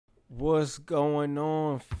What's going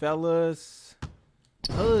on, fellas?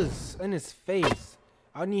 Huz in his face.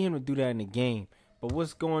 I need him to do that in the game. But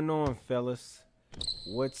what's going on, fellas?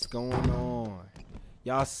 What's going on?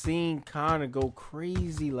 Y'all seen Connor go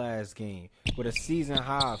crazy last game with a season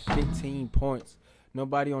high of 15 points.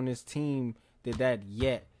 Nobody on this team did that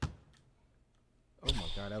yet. Oh my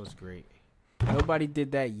God, that was great. Nobody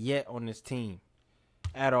did that yet on this team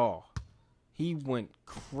at all. He went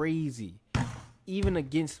crazy. Even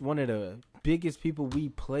against one of the biggest people we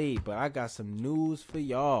played. But I got some news for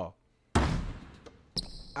y'all.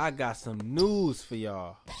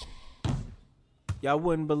 Y'all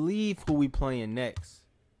wouldn't believe who we playing next.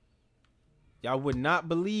 Y'all would not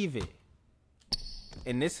believe it.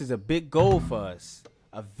 And this is a big goal for us.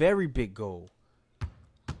 A very big goal.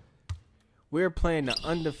 We're playing the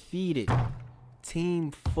undefeated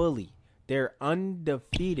team fully. They're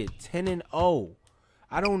undefeated, 10-0.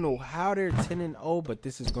 I don't know how they're 10-0, but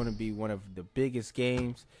this is going to be one of the biggest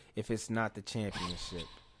games if it's not the championship.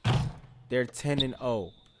 They're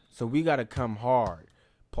 10-0. So we got to come hard.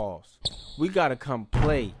 Pause. We got to come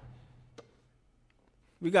play.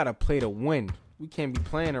 We got to play to win. We can't be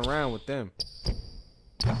playing around with them.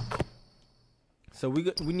 So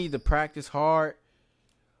we need to practice hard.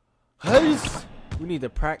 We need to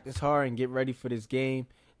practice hard and get ready for this game.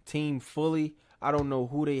 Team fully. I don't know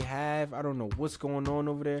who they have. I don't know what's going on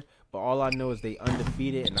over there. But all I know is they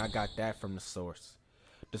undefeated, and I got that from the source.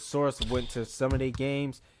 The source went to some of their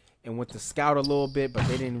games and went to scout a little bit, but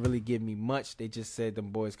they didn't really give me much. They just said them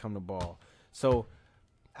boys come to ball. So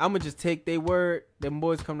I'm going to just take their word. Them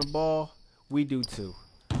boys come to ball. We do too.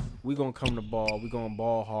 We going to come to ball. We going to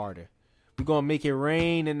ball harder. We going to make it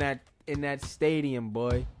rain in that stadium,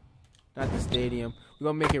 boy. Not the stadium. We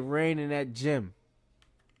going to make it rain in that gym.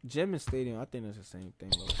 Gym and stadium, I think that's the same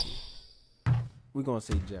thing. We're going to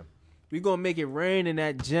say gym. We're going to make it rain in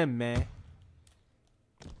that gym, man.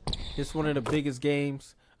 It's one of the biggest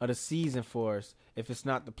games of the season for us, if it's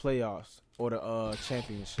not the playoffs or the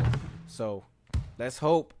championship. So let's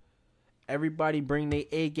hope everybody bring their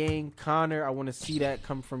A game. Connor, I want to see that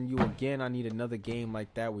come from you again. I need another game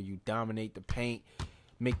like that where you dominate the paint,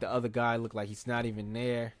 make the other guy look like he's not even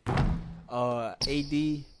there.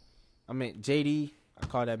 JD, I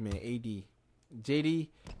call that man AD. JD,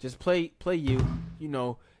 just play you. You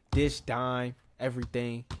know, dish, dime,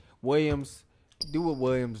 everything. Williams, do what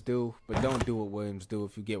Williams do, but don't do what Williams do,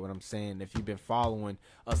 if you get what I'm saying. If you've been following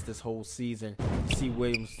us this whole season, you see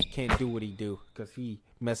Williams can't do what he do because he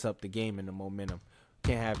mess up the game and the momentum.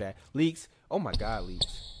 Can't have that. Leaks, oh my God,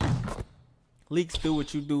 Leaks. Leaks, do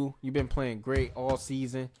what you do. You've been playing great all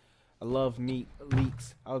season. I love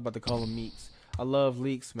Leaks. I was about to call him Meeks. I love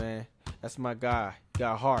Leaks, man. That's my guy.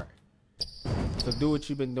 Got heart. So do what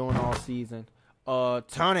you've been doing all season.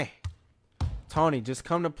 Tony, just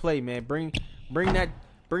come to play, man. Bring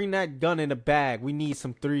that gun in the bag. We need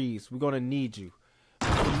some threes. We're gonna need you.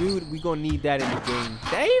 We're gonna need that in the game.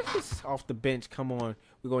 Davis off the bench. Come on.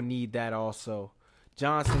 We're gonna need that also.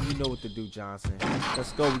 Johnson, you know what to do, Johnson.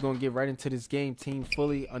 Let's go. We're gonna get right into this game. Team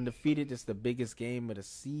fully undefeated. This is the biggest game of the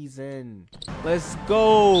season. Let's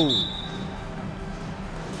go.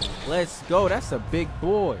 Let's go. That's a big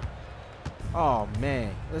boy. Oh,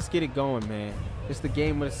 man. Let's get it going, man. It's the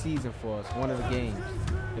game of the season for us. One of the games.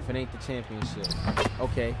 If it ain't the championship.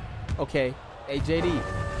 Okay. Hey, JD.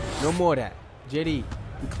 No more of that. JD,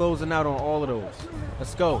 we closing out on all of those.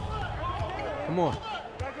 Let's go. Come on.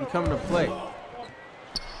 We coming to play.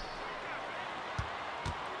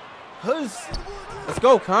 Let's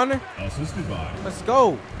go, Connor. Let's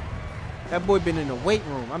go. That boy been in the weight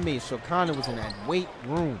room. I made sure Connor was in that weight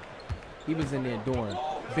room. He was in there doing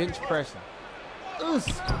bench pressing.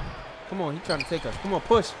 Come on, he trying to take us. Come on,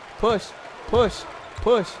 push.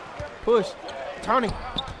 Tony.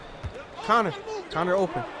 Connor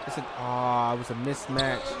open. It was a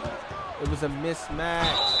mismatch.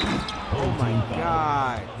 Oh my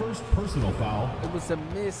God. First personal foul. It was a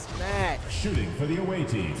mismatch. Shooting for the away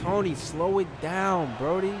team. Tony, slow it down,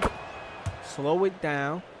 Brody. Slow it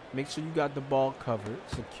down. Make sure you got the ball covered,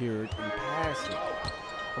 secured, and pass it.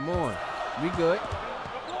 Come on. We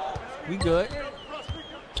good.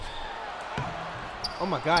 Oh,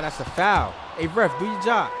 my God. That's a foul. Hey, ref, do your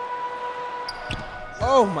job.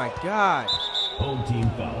 Oh, my God. Home team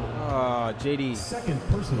foul. Oh, JD. Second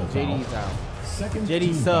personal foul. JD's out. Second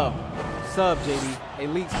JD sub. Foul. Sub, JD. Hey,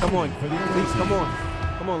 Leaks, come on. Leaks, come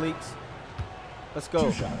on. Come on, Leaks. Let's go.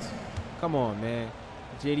 2 shots. Come on, man.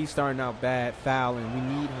 JD starting out bad, foul, and we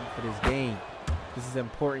need him for this game. This is an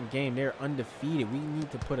important game. They're undefeated. We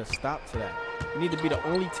need to put a stop to that. We need to be the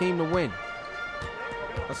only team to win.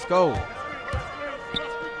 Let's go.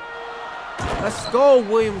 Let's go,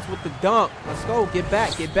 Williams with the dunk. Let's go. Get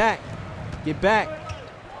back. Get back. Get back.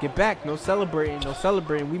 Get back. No celebrating. No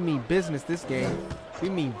celebrating. We mean business this game. We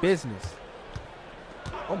mean business.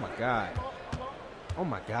 Oh, my God. Oh,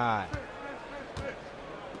 my God.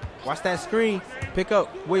 Watch that screen. Pick up,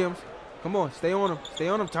 Williams. Come on. Stay on him. Stay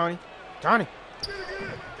on him, Tony. Tony.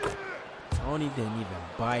 Tony didn't even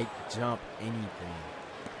bite, jump, anything.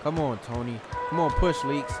 Come on, Tony. Come on, push,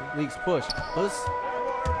 Leaks. Leaks, push. Push.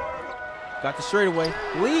 Got the straightaway.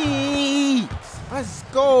 Leaks. Let's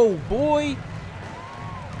go, boy.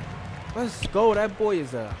 Let's go. That boy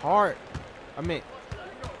is a heart. I mean,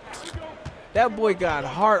 that boy got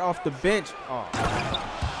heart off the bench. Oh.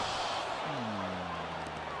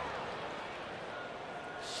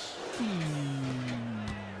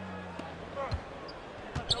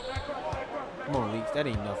 Come on, Leaks. That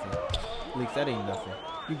ain't nothing. Leaks, that ain't nothing.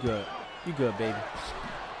 You good. You good, baby.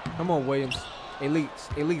 Come on, Williams. Hey, Leaks.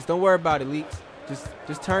 Hey, Leaks. Don't worry about it, Leaks.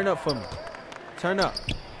 Just turn up for me. Turn up.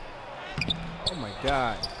 Oh, my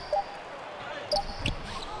God.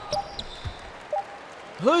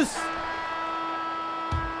 Huss.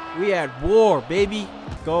 We at war, baby.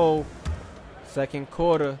 Go. Second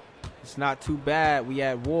quarter. It's not too bad. We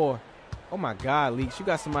at war. Oh, my God, Leaks. You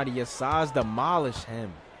got somebody your size. Demolish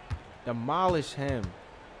him. Demolish him.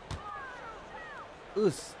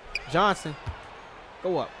 Us. Johnson.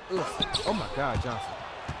 Go up. Us. Oh, my God, Johnson.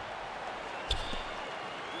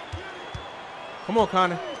 Come on,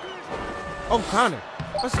 Connor. Oh, Connor.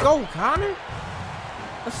 Let's go, Connor.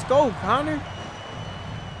 Let's go, Connor.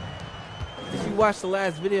 If you watched the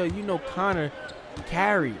last video, you know Connor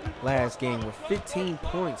carried last game with 15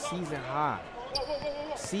 points, season high.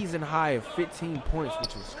 Season high of 15 points,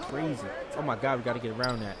 which was crazy. Oh, my God, we got to get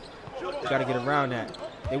around that. We got to get around that.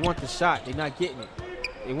 They want the shot. They're not getting it.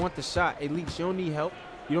 They want the shot. At least you don't need help.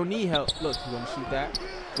 You don't need help. Look, you want to shoot that.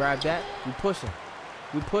 Grab that. We pushing.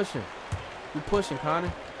 We pushing. We pushing,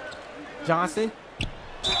 Connor. Johnson.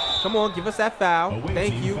 Come on, give us that foul.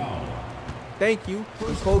 Thank you. Thank you.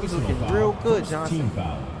 Kobe's looking real good, Johnson.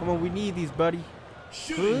 Come on, we need these, buddy.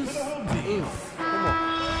 Come on.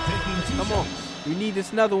 Come on. We need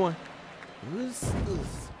this another one.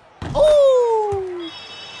 Oh!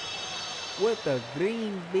 With the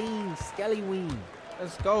green bean skelly wing.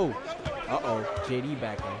 Let's go. Uh-oh. JD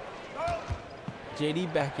back in.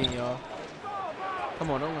 JD back in, y'all. Come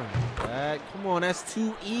on, don't run back. Come on, that's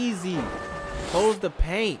too easy. Close the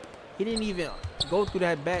paint. He didn't even go through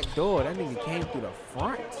that back door. That nigga came through the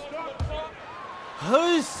front.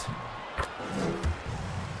 Hush.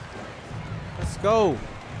 Let's go.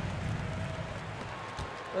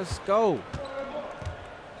 Let's go.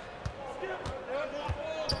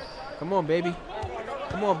 Come on, baby.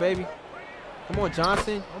 Come on, baby. Come on,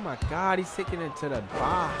 Johnson. Oh, my God. He's taking it to the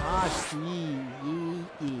Bahaski.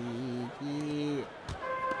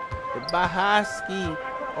 The Bahaski.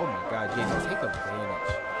 Oh, my God. JD, take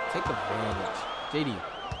advantage. Take advantage. JD.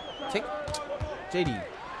 Take. JD.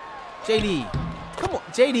 JD. Come on.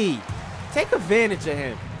 JD. Take advantage of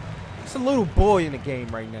him. It's a little boy in the game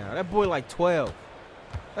right now. That boy like 12.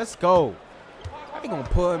 Let's go. I ain't going to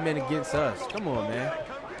put him in against us. Come on, man.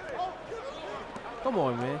 Come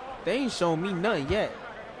on, man. They ain't showing me nothing yet.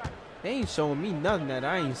 They ain't showing me nothing that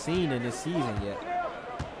I ain't seen in this season yet.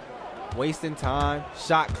 Wasting time.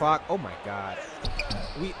 Shot clock. Oh, my God.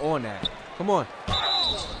 We on that. Come on.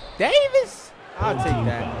 Davis. I'll take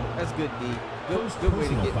that. That's good, D. Good way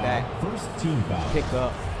to get back. Pick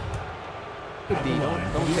up. Good D.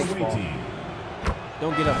 Don't take fall.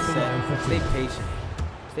 Don't get upset. Stay patient.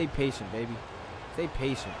 Stay patient, baby. Stay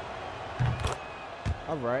patient.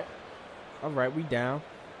 All right. All right, we down.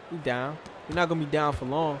 We down. We're not going to be down for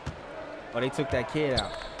long. Oh, they took that kid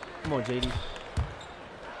out. Come on, JD.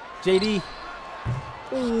 JD.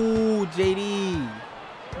 Ooh, JD.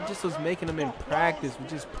 We just was making them in practice. We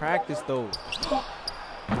just practiced those. Ooh.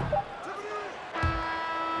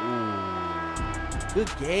 Good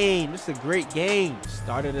game. This is a great game.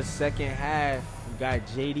 Started the second half. We got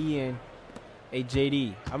JD in. Hey,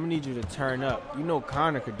 JD, I'm going to need you to turn up. You know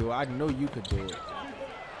Connor could do it. I know you could do it.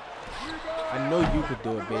 I know you could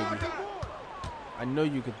do it, baby. I know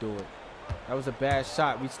you could do it. That was a bad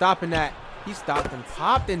shot. We stopping that. He stopped and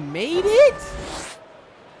popped and made it.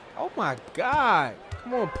 Oh, my God.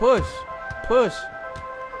 Come on, push. Push.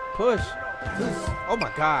 Push. Oh,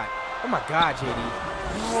 my God. Oh, my God, JD.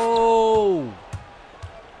 No.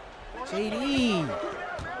 JD.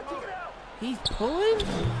 He's pulling?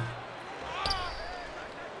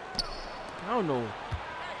 I don't know.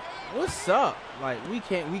 What's up? Like, we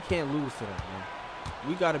can't lose to them, man.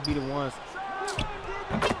 We gotta be the ones.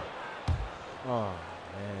 Oh,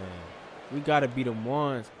 man. We gotta be them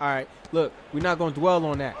ones. All right, look, we're not gonna dwell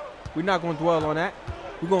on that. We're not gonna dwell on that.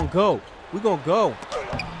 We're gonna go. We're gonna go.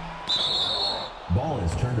 Ball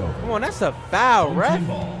is turned over. Come on, that's a foul, ref.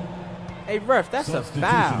 Ball. Hey, ref, that's a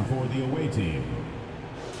foul. For the away team.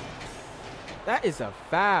 That is a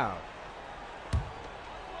foul.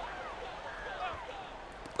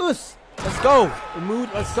 Us. Let's go.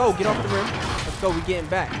 Let's go. Get off the rim. Let's go. We getting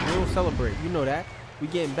back. We don't celebrate. You know that. We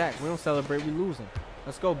getting back. We don't celebrate. We losing.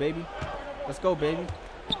 Let's go, baby. Let's go, baby.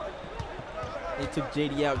 They took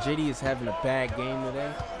JD out. JD is having a bad game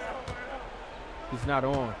today. He's not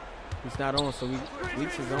on. He's not on, so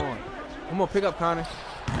Leaks is on. Come on, pick up, Connor.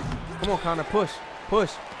 Come on, Connor. Push.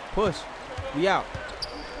 Push. Push. We out.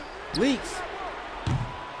 Leaks.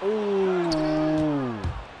 Ooh.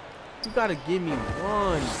 You gotta give me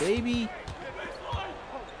one, baby.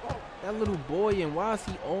 That little boy, and why is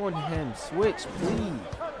he on him? Switch, please.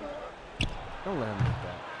 Don't let him do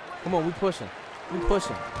that. Come on, we pushing. We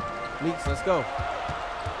pushing. Leaks, let's go.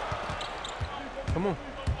 Come on.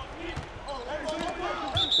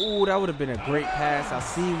 Ooh, that would have been a great pass. I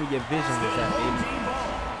see where your vision was at, baby.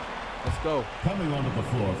 Let's go. Coming onto the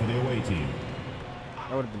floor for the away team.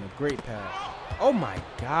 That would have been a great pass. Oh, my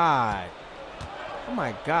God. Oh,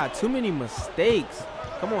 my God. Too many mistakes.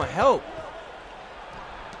 Come on, help.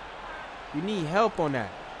 We need help on that.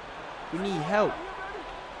 We need help.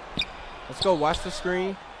 Let's go. Watch the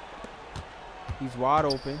screen. He's wide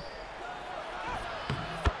open.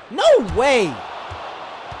 No way.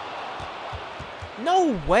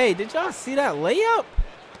 No way. Did y'all see that layup?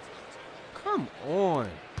 Come on.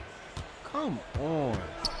 Come on.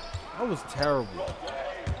 That was terrible.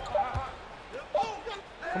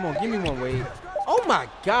 Come on, give me one, Wade. Oh, my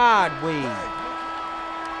God, Wade.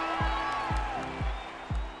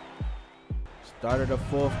 Started the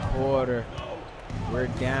fourth quarter. We're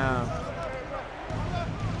down.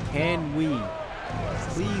 Can we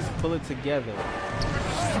please pull it together?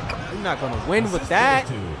 We're not going to win with that.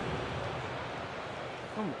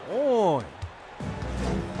 Come on.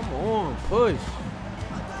 Come on, push.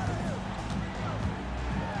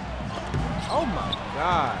 Oh, my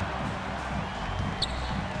God.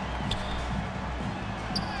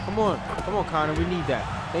 Come on, Connor. We need that.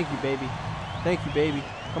 Thank you, baby. Thank you, baby.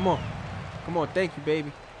 Come on. Come on. Thank you,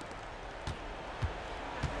 baby.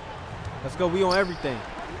 Let's go. We on everything.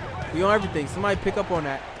 We on everything. Somebody pick up on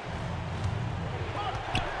that.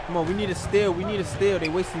 Come on. We need a steal. We need a steal. They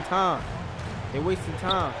wasting time. They wasting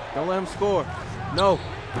time. Don't let him score. No.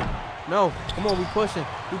 No. Come on. We pushing.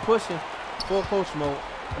 We pushing. Full coach mode.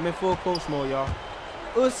 I'm in full coach mode, y'all.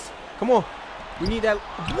 Us. Come on. We need that.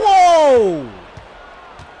 Whoa.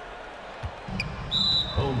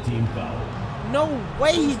 Home team foul. No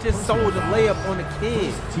way he just sold the layup on the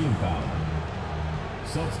kid. Team foul.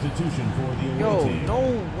 Substitution for the away team. Yo,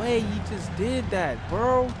 no way he just did that,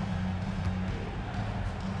 bro.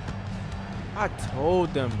 I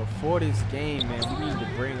told them before this game, man, we need to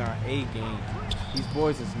bring our A game. These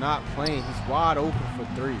boys is not playing. He's wide open for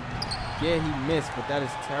three. Yeah, he missed, but that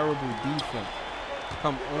is terrible defense.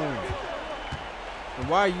 Come on. And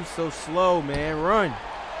why are you so slow, man? Run.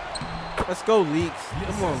 Let's go, Leaks.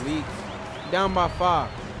 Come on, Leaks. Down by 5.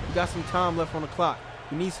 We got some time left on the clock.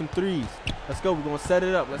 We need some threes. Let's go. We're going to set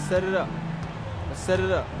it up. Let's set it up. Let's set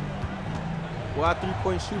it up. Where our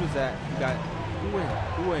three-point shooters at? We got who in?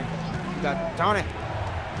 Who in? We got Tony.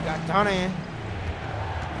 We got Tony.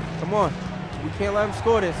 Come on. We can't let him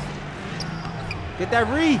score this. Get that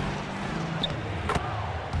read.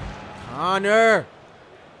 Connor.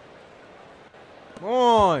 Come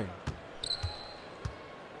on.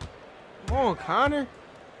 Come on, Connor.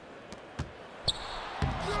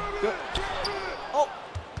 Go. Oh.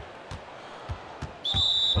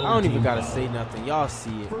 I don't even got to say nothing. Y'all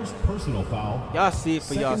see it. First personal foul. Y'all see it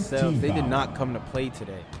for yourselves. They did not come to play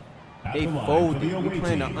today. They folded. We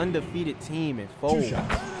playing an undefeated team and fold.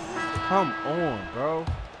 Come on, bro.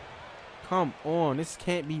 Come on. This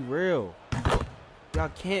can't be real.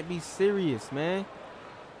 Y'all can't be serious, man.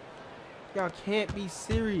 Y'all can't be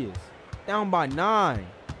serious. Down by 9.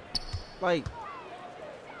 Like,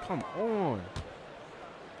 come on.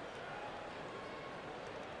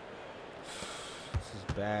 This is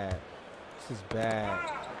bad. This is bad.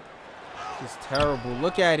 This is terrible.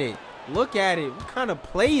 Look at it. Look at it. What kind of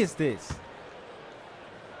play is this?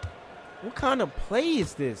 What kind of play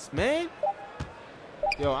is this, man?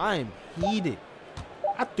 Yo, I am heated.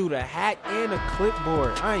 I threw the hat and a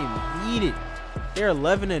clipboard. I am heated. They're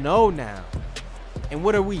 11-0 now. And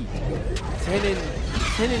what are we?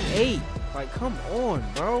 10-8. Like, come on,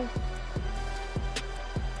 bro.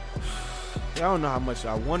 Y'all don't know how much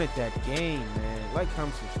I wanted that game, man. Like,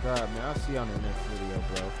 comment, subscribe, man. I'll see you on the next video,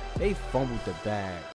 bro. They fumbled the bag.